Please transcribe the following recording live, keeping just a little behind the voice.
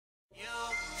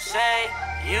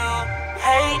you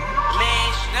hate me,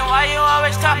 then why you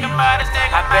always talking about this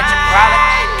nigga? I bet you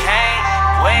probably can't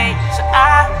wait till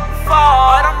I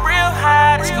fall, but I'm real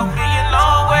high. It's gonna be a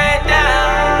long way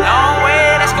down, long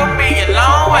way. That's gonna be a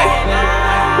long way,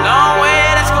 long way.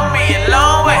 That's gonna be a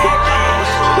long way,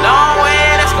 long way.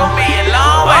 That's gonna be a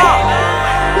long way,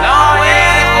 long way.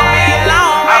 That's gonna be a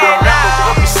long way. I remember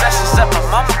booking sessions at my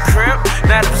mama crib.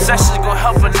 Now them sessions gon'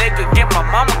 help a nigga get my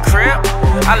mama crib.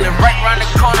 I live right round the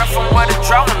corner from where the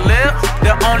drama live.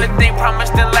 The only thing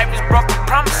promised in life is broken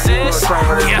promises. I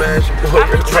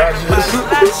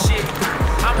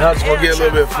just gonna get a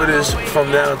little bit of footage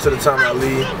from now to the time I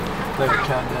leave. Like a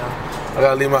countdown. I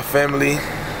gotta leave my family,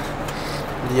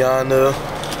 Yana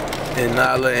and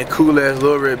Nala and cool ass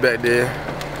Lil Red back there.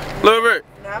 Lil Red,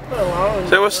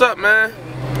 say what's up, man.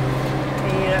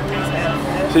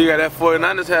 So you got that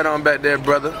 49ers hat on back there,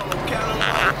 brother.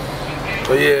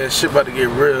 But yeah, shit about to get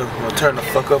real. I'm gonna turn the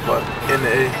fuck up in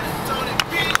the A.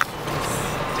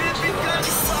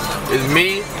 It's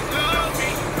me,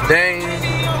 Dane,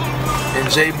 and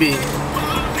JB.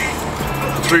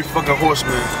 The 3 fucking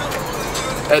horsemen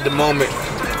at the moment.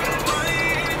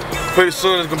 Pretty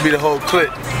soon it's gonna be the whole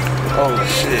clique. Oh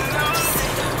shit.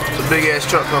 It's a big ass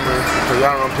truck coming, cause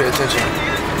y'all don't pay attention.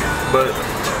 But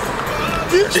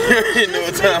you know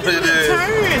what time it is.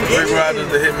 Rick Rogers,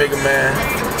 the hitmaker man.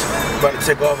 About to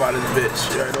take off out of this bitch.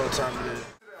 You already know what time it is.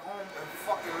 Sit at home and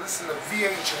fucking listen to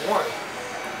VH1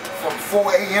 from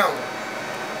 4 a.m.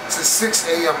 to 6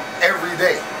 a.m. every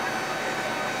day.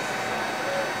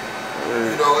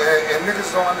 You know, and niggas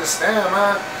don't understand,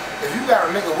 man. If you got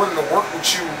a nigga willing to work with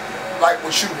you, like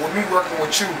with me working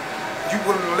with you, you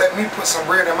wouldn't let me put some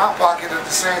bread in my pocket at the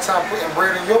same time putting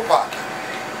bread in your pocket.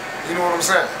 You know what I'm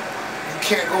saying? You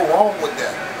can't go wrong with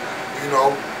that. You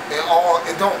know, it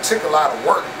don't take a lot of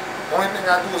work. Only thing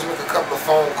I do is make a couple of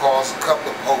phone calls, a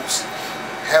couple of posts,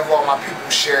 have all my people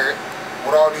share it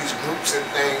with all these groups and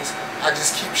things. I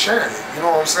just keep sharing it. You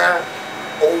know what I'm saying?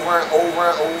 Over and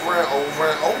over and over and over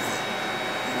and over.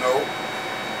 You know,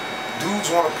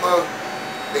 dudes want to plug,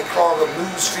 they call them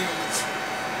news feeds,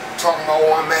 talking about,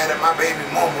 oh, I'm mad at my baby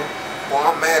mama, or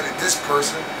I'm mad at this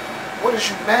person. What is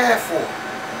you mad for?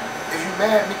 If you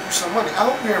mad, make you some money. I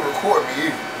hope you ain't record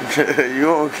me either. You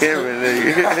on camera,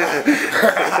 nigga.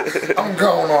 I'm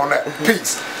going on that.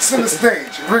 Peace. Center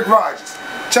stage, Rick Rogers,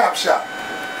 Chop Shop.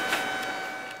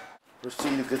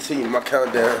 Proceed to continue my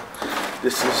countdown.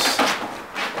 This is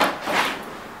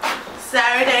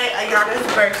Saturday,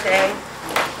 YANNAS' birthday.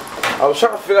 I was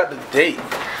trying to figure out the date.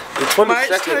 The 22nd. March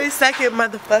 22nd,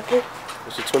 motherfucker.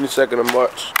 It's the 22nd of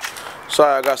March.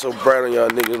 Sorry I got so bright on y'all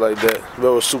niggas like that.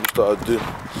 What would superstars do?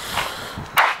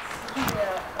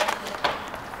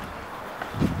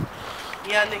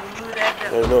 Yeah, nigga, you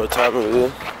that You know what time it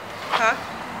is? Huh?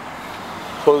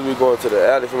 Supposed to be going to the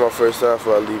alley for my first time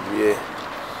before I leave VA.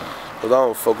 Cause I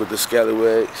don't fuck with the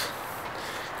scallywags.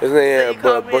 This ain't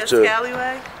but a bunch of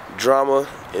drama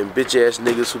and bitch ass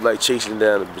niggas who like chasing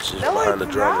down the bitches behind the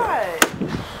drama.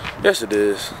 Yes it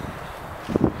is.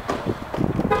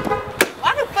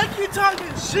 Why the fuck you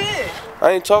talking shit?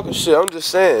 I ain't talking shit, I'm just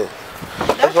saying.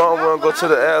 That's why I wanna go to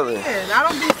the alley. I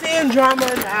don't be seeing drama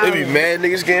in the alley. They be mad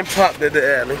niggas getting popped at the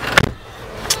alley.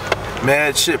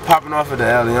 Mad shit popping off at the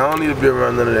alley. I don't need to be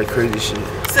around none of that crazy shit.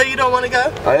 So you don't want to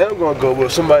go? I am gonna go, but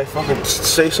if somebody fucking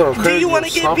say something crazy. Do you want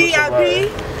to get VIP?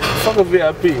 Fuck a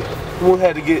VIP. We won't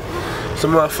have to get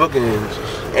some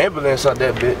motherfucking ambulance out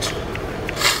that bitch.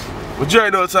 But you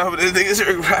already know what time it is, niggas.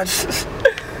 Rick Rogers.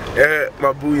 Yeah,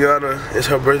 my boo Yana, it's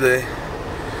her birthday.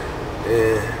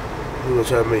 And we're gonna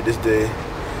try to make this day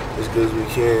as good as we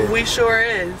can. We sure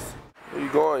is. Where you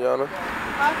going, Yana?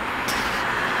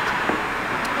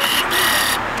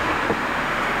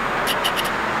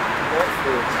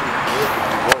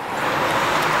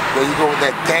 There you go with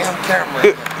that damn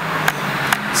camera.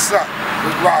 What's up,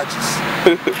 Rick Rogers?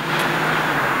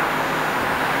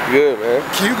 Good, man.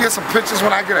 Can you get some pictures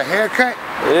when I get a haircut?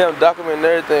 Yeah, I'm documenting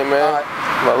everything, man.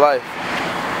 My life.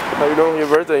 How you doing for your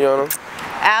birthday, Yana?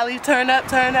 Allie, turn up,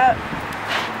 turn up.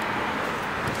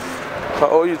 How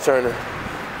old you turning?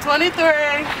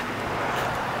 23.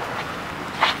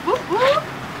 Whoop, whoop.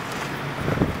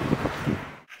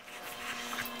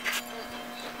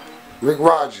 Rick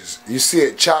Rogers, you see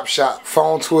it, Chop Shop,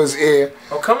 phone to his ear.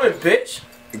 I'm coming, bitch.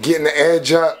 Getting the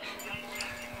edge up,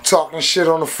 talking shit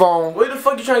on the phone. Where the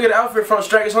fuck you trying to get an outfit from,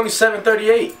 Strike? It's only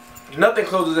 7:38. Nothing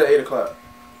closes at 8 o'clock.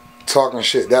 Talking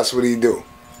shit, that's what he do.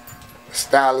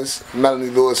 Stylist,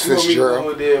 Melanie Lewis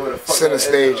Fitzgerald, Center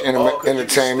Stage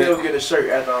Entertainment. Still get a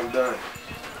shirt after I'm done.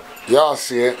 Y'all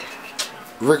see it.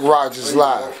 Rick Rogers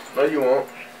live. No, you won't.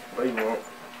 No, you won't.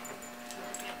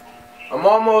 I'm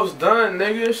almost done,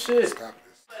 nigga. Shit. Stop this.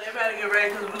 Everybody get ready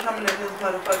because we're coming in this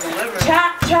motherfucking living room.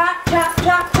 Chop, chop, chop,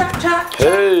 chop, chop, chop.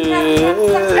 Hey.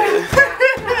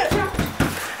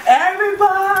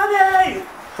 Everybody!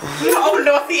 Oh,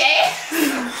 Northy ass.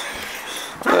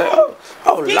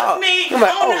 Oh Lord. Excuse me, I'm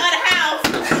like, on the other house.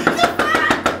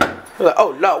 I'm like, oh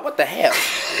Lord, what the hell?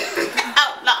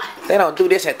 Oh, Lord. They don't do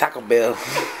this at Taco Bell.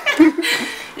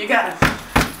 You gotta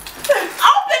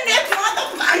Open this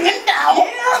motherfucking door.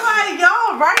 yeah, like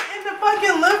y'all right in the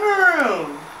fucking living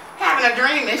room. Having a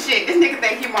dream and shit. This nigga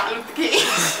think he Martin Luther King.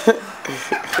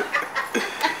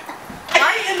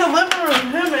 Right in the living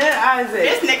room, him and Isaac.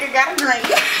 This nigga got a dream.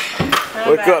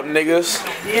 Wake up, niggas.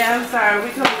 Yeah, I'm sorry.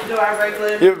 We come to do our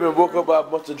regular. You ever been woke up by a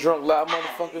bunch of drunk, loud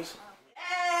motherfuckers?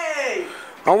 Hey!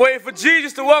 I'm waiting for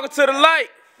Jesus to walk into the light.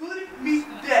 Booty meet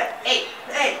that. Hey,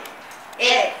 hey,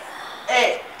 hey,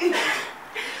 hey.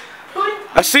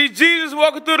 I see Jesus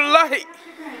walking through the light.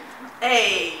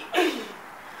 Hey!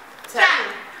 Stop.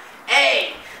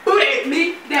 Hey, booty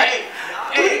meet that.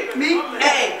 Hey, Me?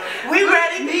 Hey! We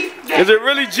ready? Me? Is it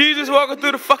really Jesus walking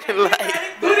through the fucking light?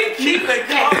 Booty meet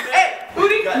that. Hey!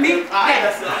 Booty meet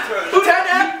that. Turn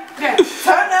up.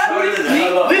 Turn up.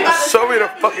 We about to Show me the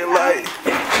fucking light.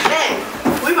 Hey!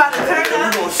 We about to turn We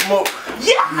up. gonna smoke.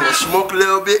 Yeah. We gonna smoke a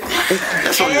little bit.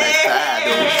 That's on the side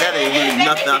though. That ain't really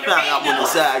nothing. I found out on the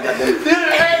side. Got that.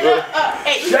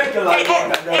 I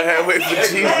had to wait for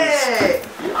Jesus. Hey!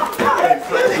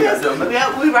 Yeah,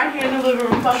 we right here in the living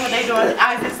room. Fuck what they doing.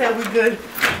 Isaac said we good.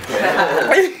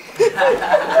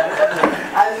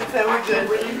 Isaac said we good.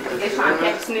 They're trying to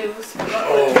catch snooze.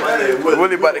 Oh man, what?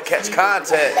 Willie about to catch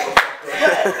contact.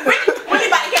 Willie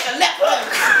about to catch a left hook.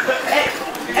 Hey!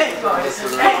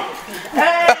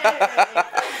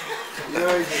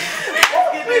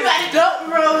 We about to dope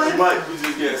rolling. Mike, we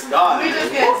just getting started. We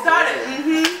just getting started.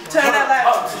 Turn that light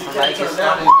up. Like it's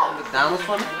starting McDonald's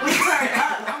for me? We turn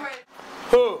up. I'm ready.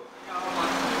 Who?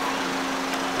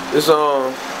 It's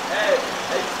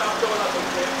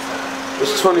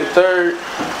 23rd.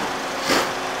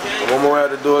 I'm on my way out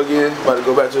the door again. About to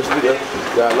go back to the studio.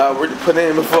 Got a lot of work to put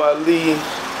in before I leave.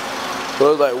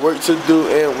 So it's like work to do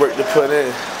and work to put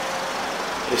in.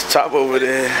 It's Chop over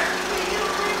there.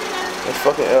 It's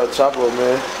fucking El Chapo,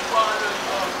 man.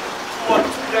 But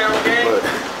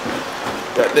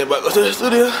goddamn, about to go to the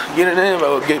studio, get in there,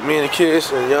 about to get me and the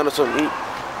kids and YANNAS something to eat.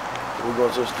 We're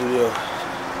going to the studio.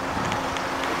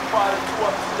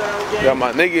 Got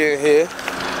my nigga in here.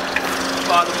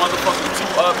 By the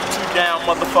motherfucking 2 up, 2 down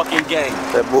motherfucking gang.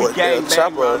 That boy We gang El bang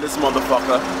Chapo. around this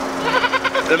motherfucker.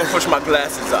 Let me push my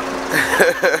glasses up.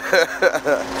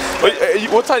 Wait,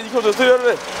 what time you come to the studio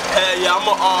today? Hey, yeah,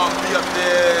 I'ma be up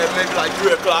there maybe like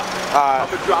 3 o'clock. Alright.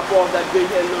 I'ma drop off that big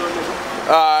head little nigga.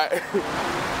 Alright.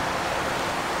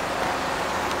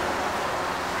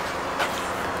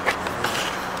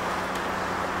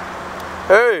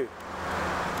 Hey.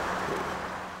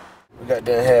 We got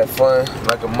done had fun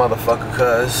like a motherfucker,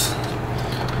 cuz.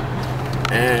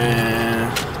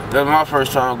 And that's my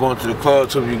first time going to the club,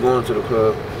 to be going to the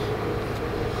club.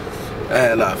 I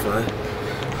had a lot of fun.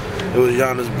 It was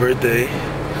YANNAS' birthday,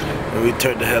 and we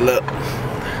turned the hell up.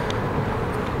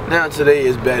 Now today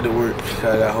is back to work. I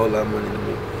got a whole lot of money to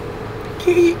make.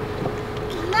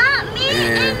 Not me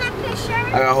And in the picture. I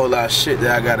got a whole lot of shit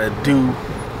that I gotta do,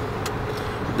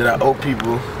 that I owe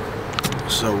people.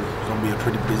 So it's gonna be a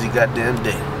pretty busy goddamn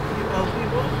day.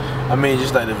 I mean,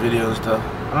 just like the video and stuff.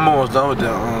 I'm almost done with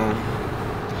the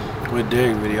with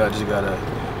Derek video. I just gotta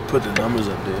put the numbers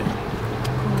up there.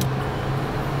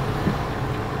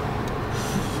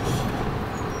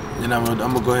 Then I'm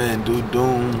gonna go ahead and do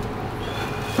Doom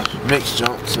mix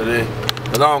jump today.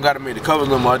 Cause I don't gotta make the covers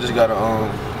no more. I just gotta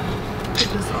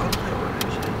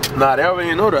Nah, they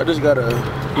already know that. I just gotta,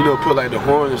 you know, put like the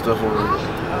horns and stuff on it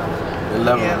and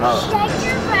level them out. Shake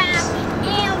your round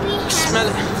and we have Smell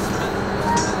it.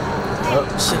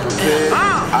 Prepared.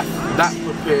 I'm not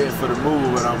prepared for the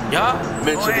move, but I'm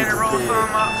mentally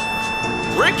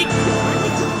prepared. Ricky.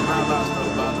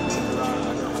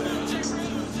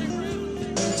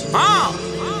 I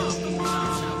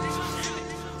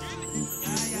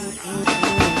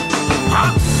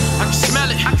can smell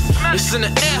it. It's in the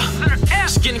air.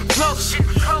 It's getting close.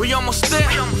 We almost there.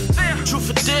 Truth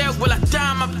or dare, will I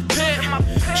die? Am I prepared?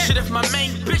 Shit, if my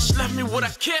main bitch left me, would I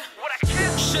care?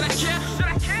 Should I care?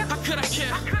 How could I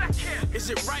care? Is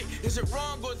it right? Is it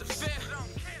wrong? Or is it